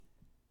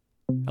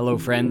Hello,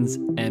 friends,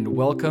 and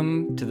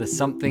welcome to the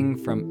Something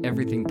from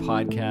Everything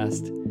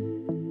podcast.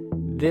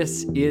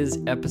 This is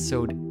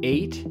episode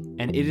 8,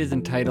 and it is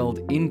entitled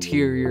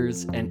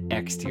Interiors and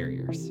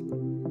Exteriors.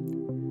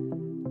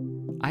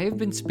 I have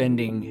been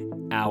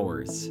spending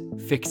hours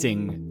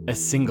fixing a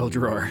single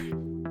drawer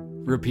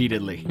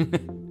repeatedly.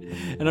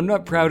 And I'm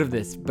not proud of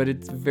this, but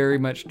it's very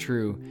much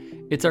true.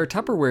 It's our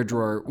Tupperware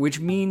drawer, which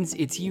means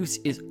its use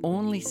is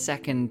only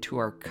second to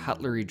our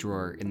cutlery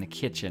drawer in the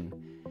kitchen.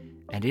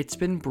 And it's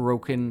been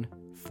broken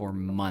for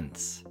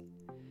months.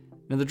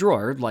 Now the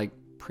drawer, like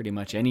pretty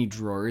much any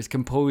drawer, is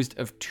composed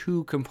of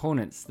two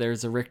components.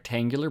 There's a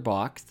rectangular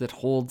box that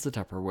holds the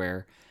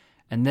Tupperware,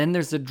 and then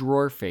there's a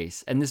drawer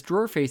face. And this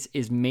drawer face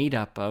is made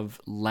up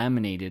of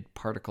laminated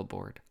particle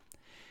board.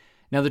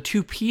 Now the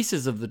two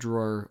pieces of the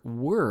drawer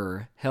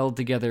were held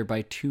together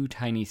by two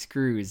tiny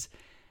screws.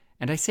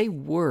 And I say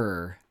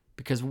were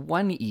because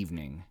one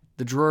evening,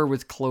 the drawer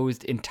was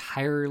closed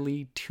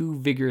entirely too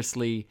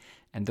vigorously,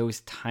 and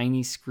those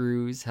tiny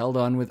screws held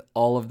on with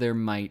all of their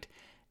might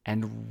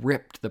and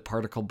ripped the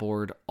particle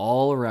board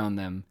all around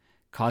them,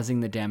 causing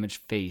the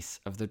damaged face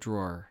of the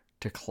drawer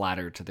to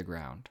clatter to the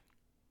ground.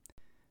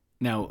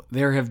 Now,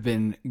 there have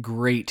been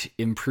great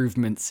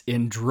improvements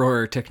in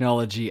drawer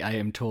technology, I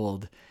am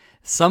told.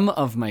 Some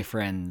of my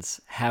friends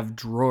have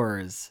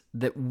drawers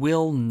that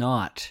will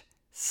not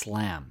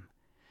slam.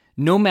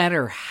 No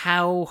matter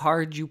how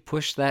hard you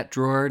push that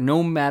drawer,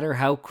 no matter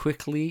how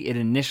quickly it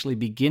initially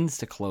begins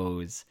to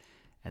close,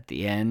 at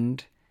the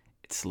end,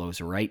 it slows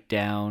right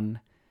down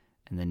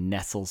and then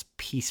nestles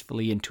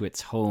peacefully into its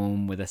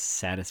home with a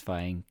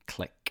satisfying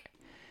click.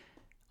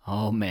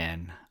 Oh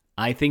man,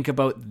 I think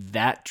about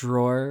that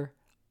drawer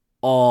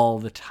all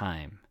the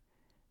time,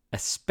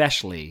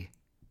 especially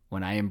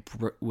when I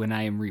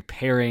am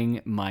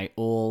repairing my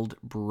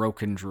old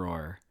broken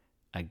drawer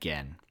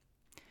again.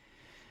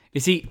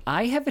 You see,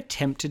 I have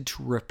attempted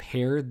to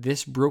repair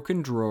this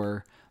broken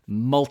drawer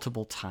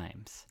multiple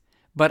times.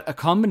 But a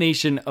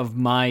combination of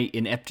my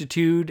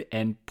ineptitude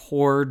and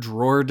poor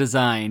drawer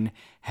design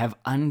have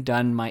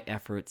undone my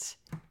efforts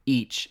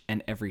each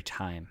and every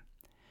time.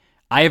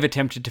 I have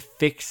attempted to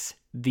fix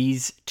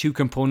these two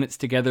components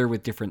together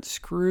with different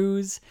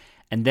screws,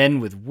 and then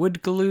with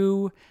wood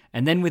glue,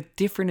 and then with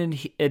different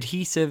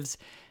adhesives,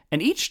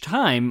 and each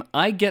time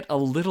I get a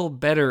little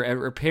better at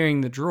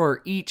repairing the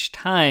drawer. Each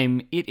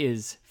time it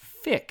is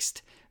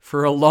fixed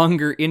for a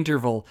longer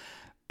interval,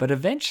 but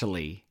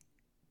eventually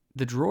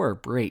the drawer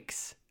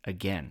breaks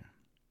again.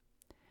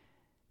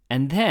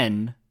 And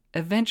then,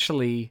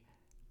 eventually,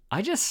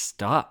 I just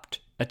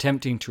stopped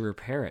attempting to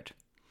repair it.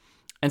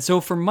 And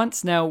so for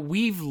months now,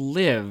 we've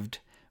lived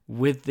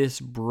with this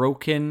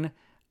broken,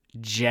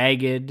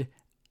 jagged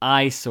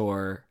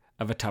eyesore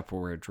of a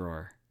Tupperware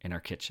drawer in our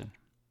kitchen.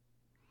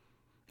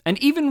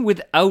 And even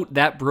without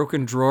that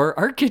broken drawer,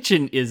 our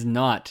kitchen is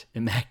not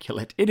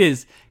immaculate. It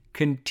is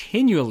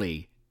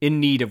continually in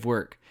need of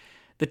work.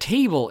 The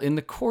table in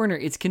the corner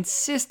is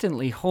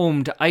consistently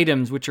home to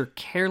items which are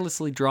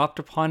carelessly dropped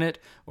upon it,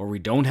 or we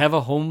don't have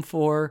a home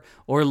for,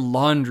 or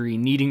laundry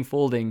needing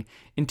folding,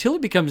 until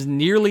it becomes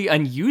nearly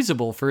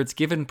unusable for its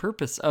given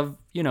purpose of,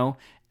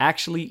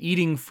 actually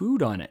eating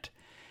food on it.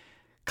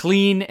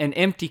 Clean and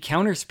empty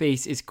counter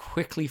space is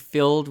quickly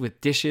filled with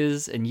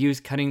dishes and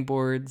used cutting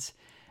boards,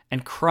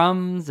 and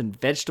crumbs and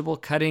vegetable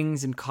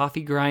cuttings and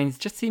coffee grinds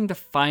just seem to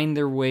find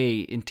their way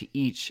into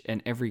each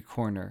and every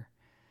corner.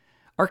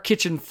 Our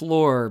kitchen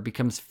floor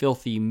becomes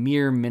filthy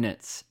mere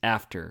minutes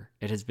after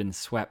it has been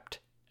swept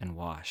and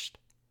washed.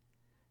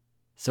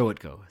 So it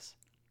goes.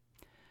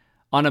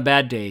 On a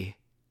bad day,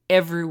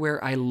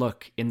 everywhere I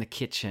look in the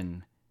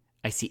kitchen,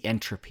 I see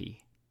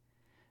entropy.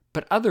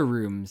 But other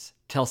rooms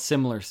tell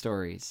similar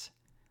stories.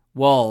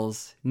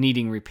 Walls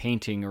needing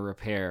repainting or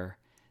repair,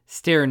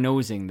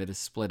 stair-nosing that is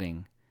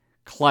splitting,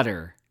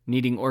 clutter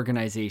needing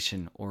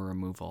organization or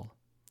removal.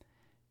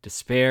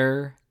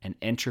 Despair and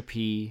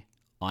entropy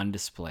on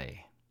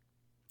display.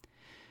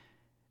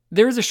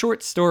 There is a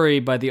short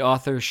story by the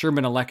author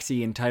Sherman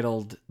Alexie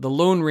entitled The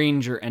Lone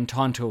Ranger and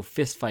Tonto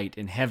Fistfight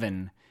in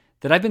Heaven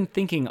that I've been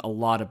thinking a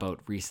lot about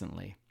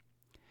recently.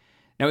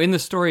 Now in the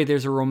story,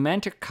 there's a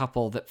romantic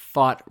couple that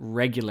fought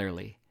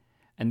regularly,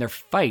 and their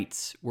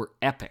fights were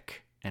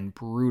epic and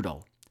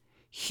brutal.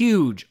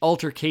 Huge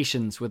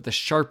altercations with the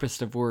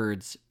sharpest of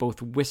words,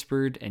 both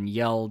whispered and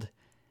yelled,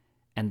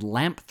 and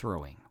lamp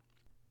throwing.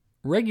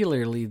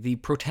 Regularly, the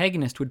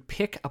protagonist would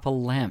pick up a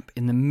lamp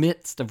in the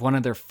midst of one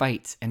of their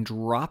fights and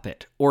drop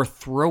it or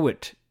throw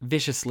it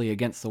viciously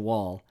against the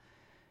wall.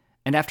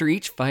 And after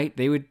each fight,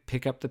 they would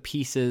pick up the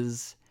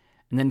pieces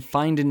and then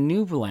find a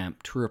new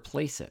lamp to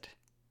replace it.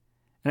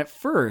 And at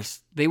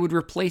first, they would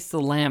replace the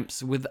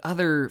lamps with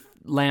other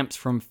lamps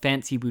from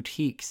fancy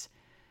boutiques,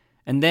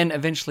 and then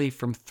eventually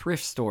from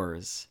thrift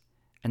stores,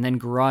 and then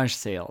garage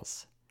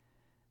sales.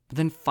 But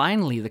then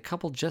finally, the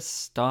couple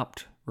just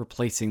stopped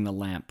replacing the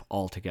lamp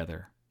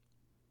altogether.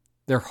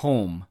 Their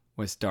home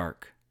was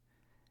dark.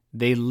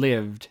 They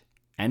lived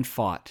and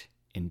fought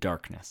in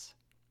darkness.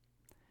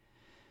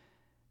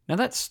 Now,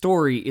 that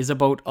story is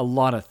about a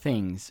lot of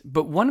things,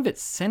 but one of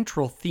its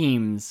central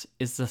themes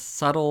is the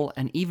subtle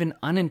and even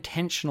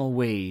unintentional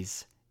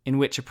ways in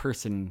which a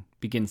person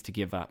begins to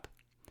give up.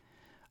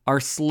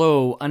 Our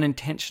slow,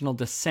 unintentional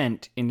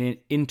descent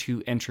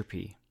into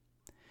entropy.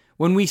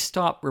 When we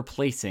stop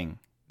replacing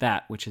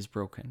that which is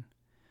broken.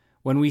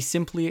 When we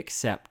simply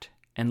accept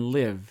and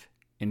live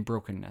in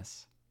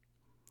brokenness.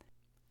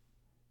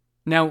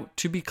 Now,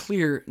 to be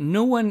clear,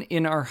 no one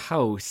in our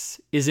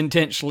house is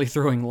intentionally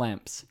throwing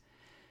lamps.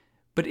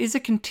 But is a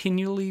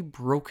continually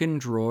broken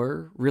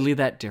drawer really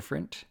that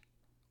different?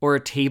 Or a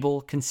table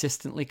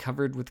consistently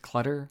covered with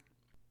clutter?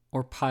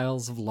 Or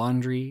piles of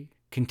laundry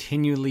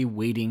continually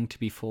waiting to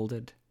be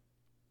folded?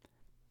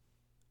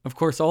 Of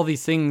course, all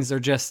these things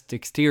are just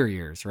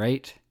exteriors,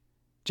 right?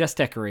 Just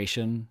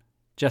decoration,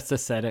 just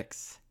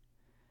aesthetics.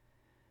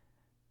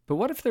 But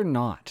what if they're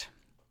not?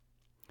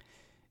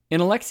 In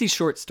Alexi's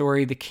short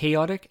story, the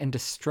chaotic and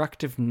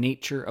destructive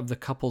nature of the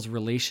couple's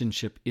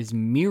relationship is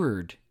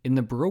mirrored in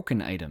the broken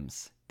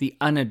items, the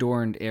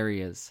unadorned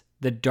areas,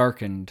 the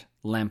darkened,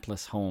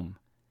 lampless home.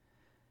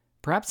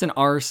 Perhaps in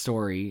our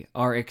story,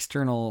 our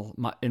external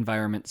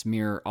environments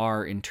mirror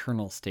our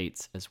internal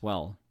states as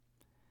well.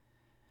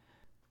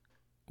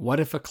 What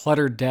if a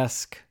cluttered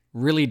desk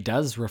really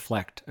does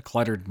reflect a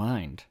cluttered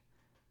mind?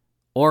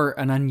 Or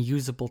an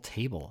unusable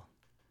table?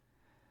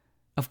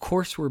 Of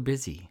course we're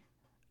busy.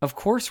 Of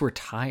course we're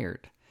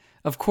tired.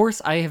 Of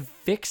course I have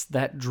fixed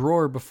that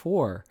drawer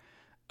before.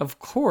 Of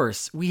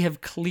course we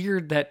have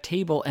cleared that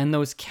table and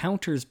those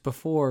counters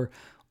before,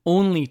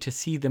 only to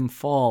see them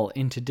fall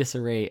into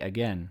disarray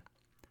again.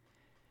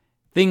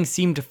 Things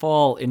seem to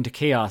fall into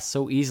chaos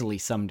so easily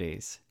some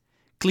days.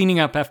 Cleaning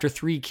up after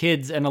 3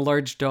 kids and a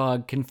large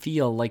dog can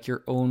feel like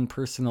your own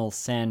personal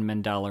San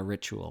Mandala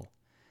ritual.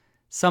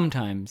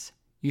 Sometimes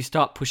you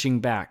stop pushing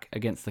back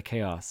against the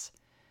chaos.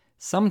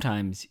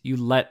 Sometimes you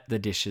let the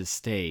dishes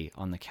stay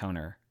on the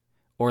counter,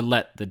 or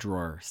let the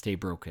drawer stay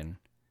broken,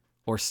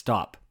 or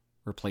stop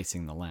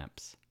replacing the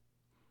lamps.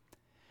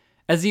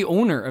 As the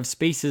owner of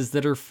spaces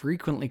that are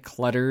frequently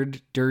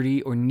cluttered,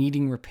 dirty, or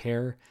needing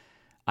repair,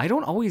 I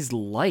don't always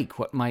like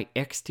what my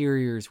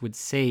exteriors would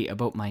say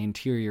about my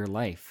interior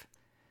life.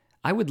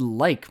 I would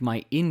like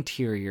my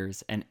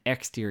interiors and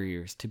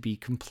exteriors to be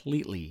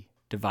completely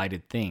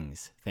divided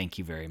things, thank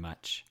you very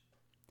much.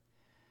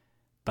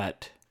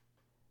 But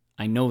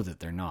I know that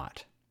they're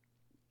not.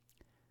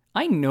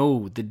 I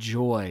know the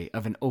joy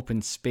of an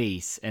open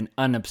space and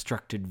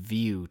unobstructed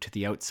view to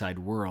the outside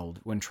world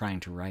when trying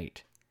to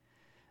write.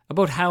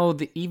 About how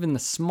even the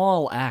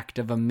small act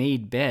of a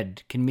made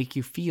bed can make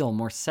you feel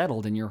more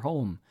settled in your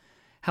home.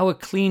 How a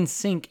clean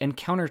sink and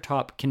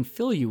countertop can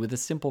fill you with a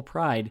simple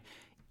pride,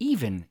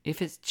 even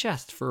if it's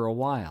just for a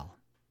while.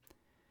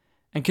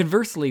 And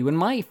conversely, when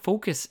my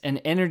focus and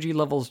energy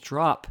levels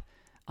drop,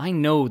 I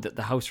know that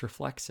the house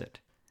reflects it.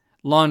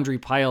 Laundry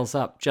piles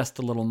up just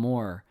a little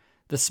more.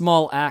 The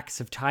small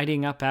acts of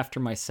tidying up after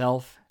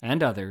myself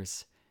and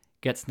others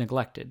gets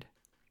neglected.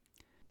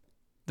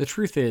 The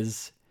truth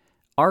is,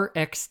 our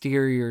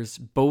exteriors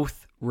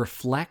both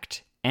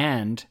reflect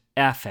and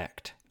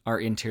affect our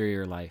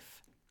interior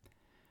life.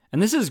 And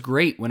this is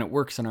great when it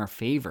works in our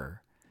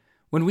favor.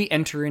 When we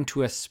enter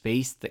into a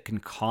space that can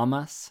calm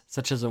us,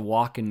 such as a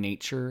walk in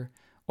nature,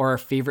 or our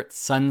favorite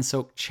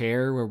sun-soaked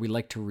chair where we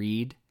like to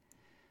read.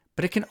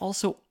 But it can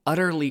also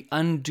utterly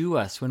undo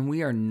us when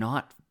we are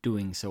not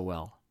doing so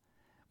well.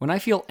 When I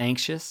feel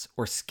anxious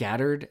or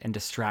scattered and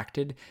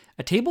distracted,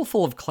 a table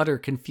full of clutter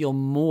can feel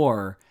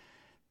more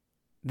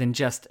than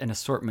just an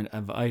assortment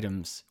of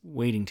items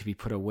waiting to be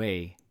put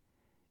away.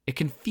 It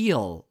can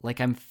feel like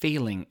I'm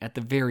failing at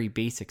the very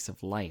basics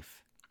of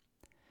life.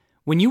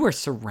 When you are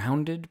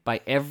surrounded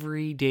by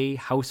everyday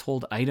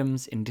household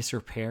items in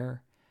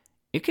disrepair,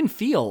 it can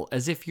feel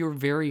as if your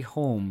very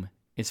home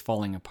is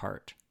falling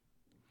apart.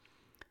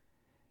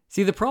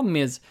 See, the problem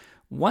is,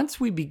 once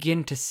we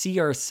begin to see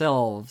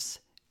ourselves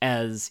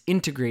as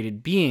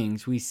integrated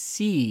beings, we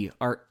see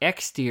our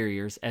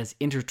exteriors as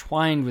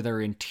intertwined with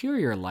our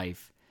interior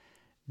life,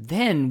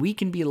 then we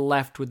can be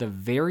left with a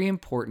very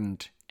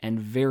important and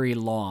very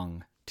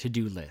long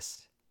to-do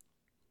list.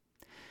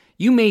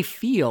 You may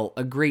feel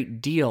a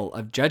great deal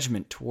of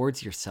judgment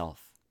towards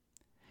yourself.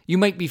 You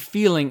might be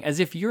feeling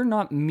as if you're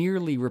not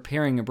merely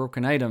repairing a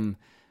broken item,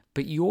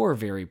 but your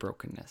very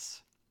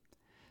brokenness.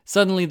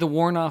 Suddenly, the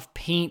worn-off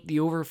paint, the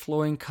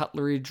overflowing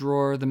cutlery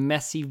drawer, the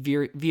messy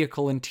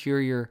vehicle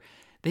interior,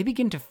 they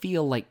begin to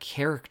feel like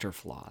character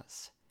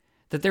flaws,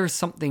 that there is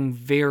something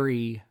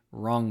very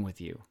wrong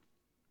with you.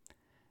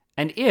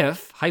 And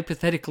if,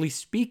 hypothetically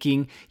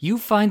speaking, you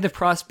find the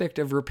prospect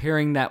of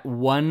repairing that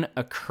one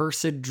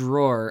accursed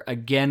drawer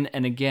again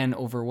and again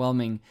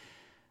overwhelming,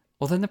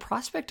 well, then the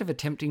prospect of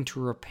attempting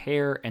to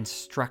repair and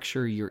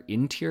structure your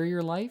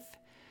interior life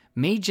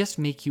may just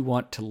make you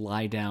want to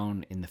lie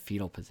down in the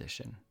fetal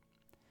position.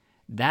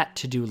 That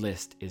to-do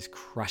list is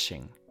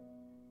crushing,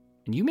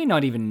 and you may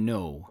not even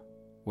know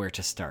where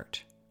to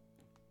start.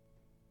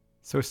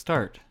 So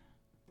start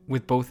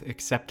with both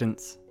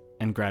acceptance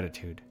and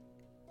gratitude.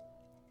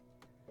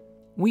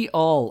 We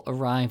all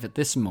arrive at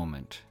this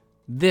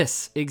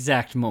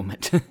exact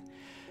moment,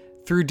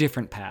 through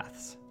different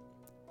paths.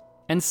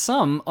 And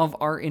some of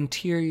our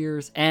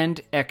interiors and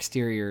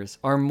exteriors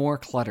are more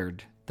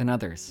cluttered than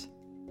others.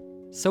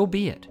 So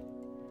be it.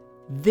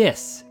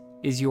 This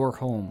is your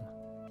home,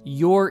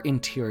 your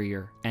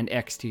interior and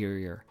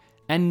exterior,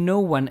 and no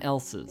one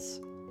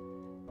else's.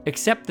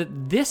 Except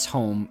that this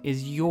home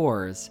is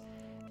yours,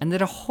 and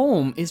that a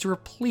home is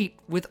replete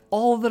with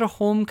all that a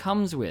home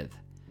comes with.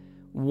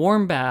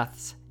 Warm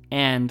baths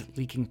and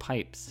leaking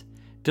pipes,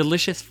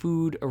 delicious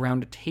food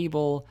around a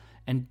table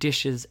and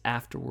dishes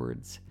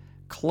afterwards,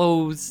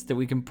 clothes that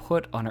we can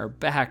put on our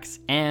backs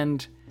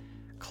and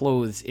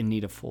clothes in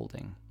need of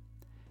folding,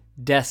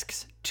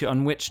 desks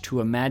on which to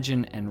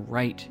imagine and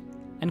write,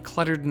 and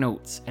cluttered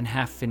notes and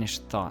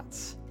half-finished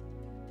thoughts,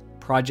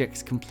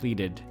 projects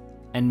completed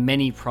and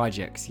many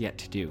projects yet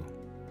to do.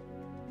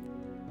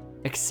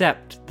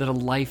 Except that a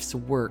life's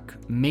work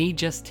may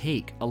just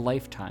take a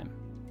lifetime.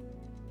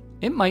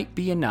 It might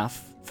be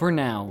enough, for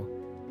now,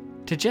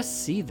 to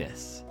just see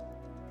this.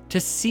 To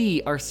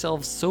see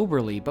ourselves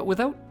soberly, but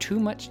without too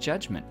much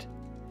judgment.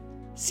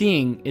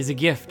 Seeing is a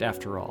gift,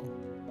 after all.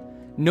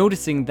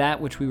 Noticing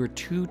that which we were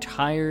too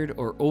tired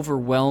or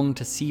overwhelmed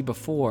to see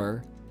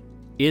before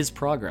is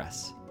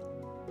progress.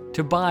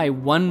 To buy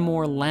one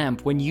more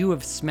lamp when you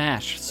have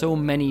smashed so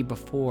many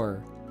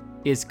before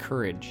is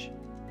courage.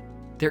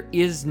 There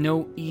is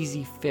no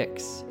easy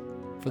fix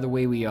for the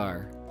way we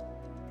are,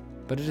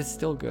 but it is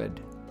still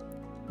good.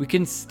 We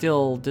can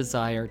still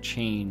desire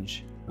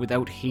change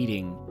without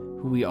hating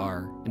who we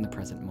are in the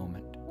present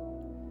moment.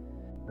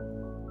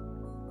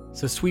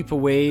 So sweep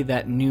away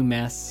that new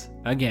mess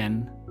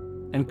again,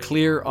 and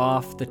clear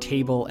off the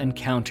table and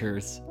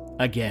counters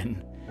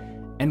again,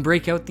 and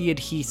break out the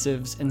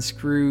adhesives and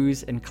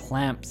screws and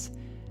clamps,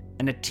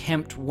 and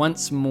attempt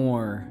once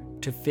more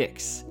to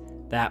fix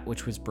that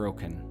which was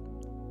broken.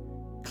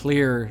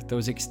 Clear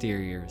those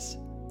exteriors,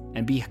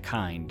 and be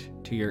kind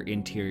to your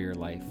interior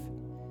life.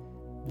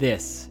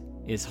 This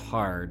is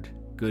hard,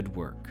 good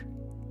work,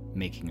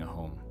 making a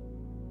home.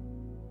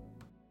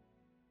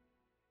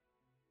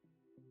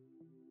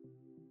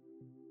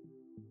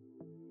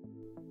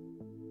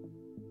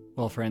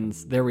 Well,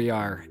 friends, there we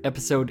are.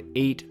 Episode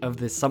 8 of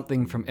the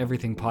Something from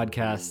Everything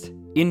podcast,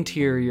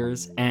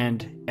 Interiors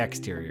and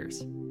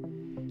Exteriors.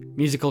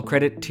 Musical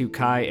credit to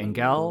Kai and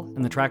Gal,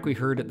 and the track we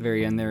heard at the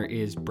very end there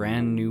is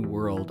Brand New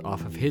World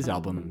off of his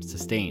album,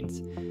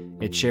 Sustains.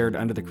 It's shared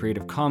under the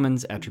Creative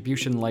Commons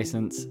Attribution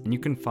License, and you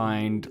can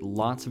find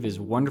lots of his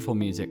wonderful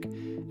music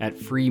at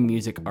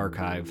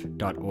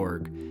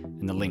freemusicarchive.org,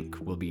 and the link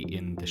will be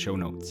in the show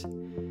notes.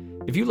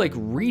 If you like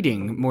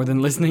reading more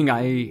than listening,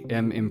 I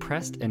am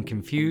impressed and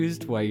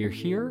confused why you're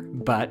here,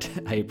 but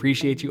I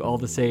appreciate you all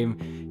the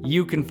same.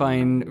 You can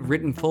find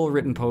full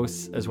written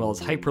posts as well as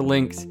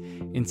hyperlinks,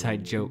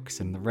 inside jokes,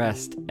 and the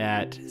rest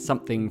at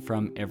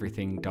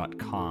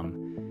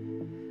somethingfromeverything.com.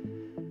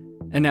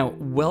 And now,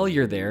 while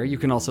you're there, you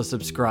can also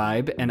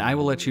subscribe, and I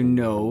will let you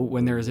know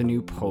when there is a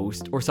new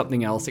post or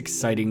something else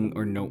exciting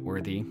or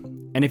noteworthy.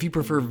 And if you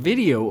prefer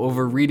video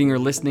over reading or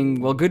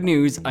listening, well, good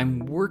news,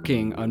 I'm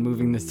working on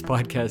moving this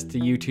podcast to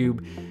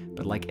YouTube,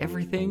 but like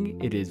everything,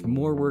 it is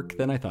more work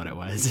than I thought it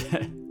was.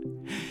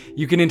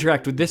 You can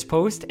interact with this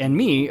post and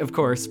me, of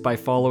course, by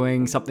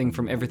following Something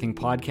from Everything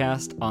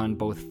podcast on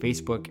both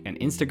Facebook and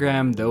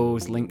Instagram.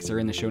 Those links are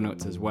in the show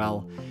notes as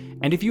well.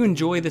 And if you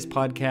enjoy this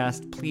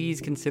podcast,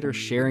 please consider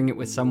sharing it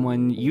with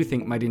someone you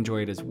think might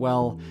enjoy it as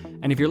well.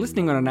 And if you're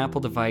listening on an Apple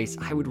device,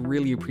 I would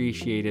really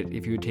appreciate it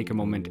if you would take a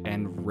moment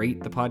and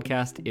rate the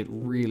podcast. It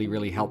really,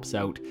 really helps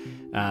out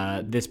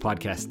this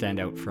podcast stand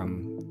out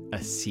from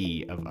a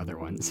sea of other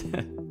ones.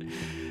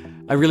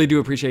 I really do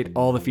appreciate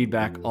all the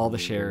feedback, all the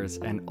shares,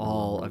 and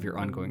all of your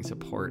ongoing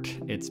support.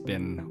 It's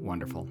been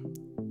wonderful.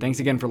 Thanks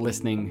again for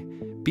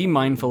listening. Be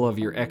mindful of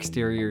your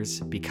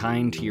exteriors. Be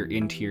kind to your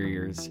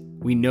interiors.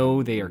 We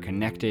know they are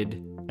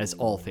connected, as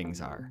all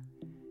things are.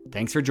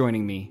 Thanks for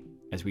joining me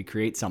as we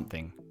create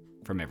something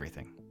from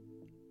everything.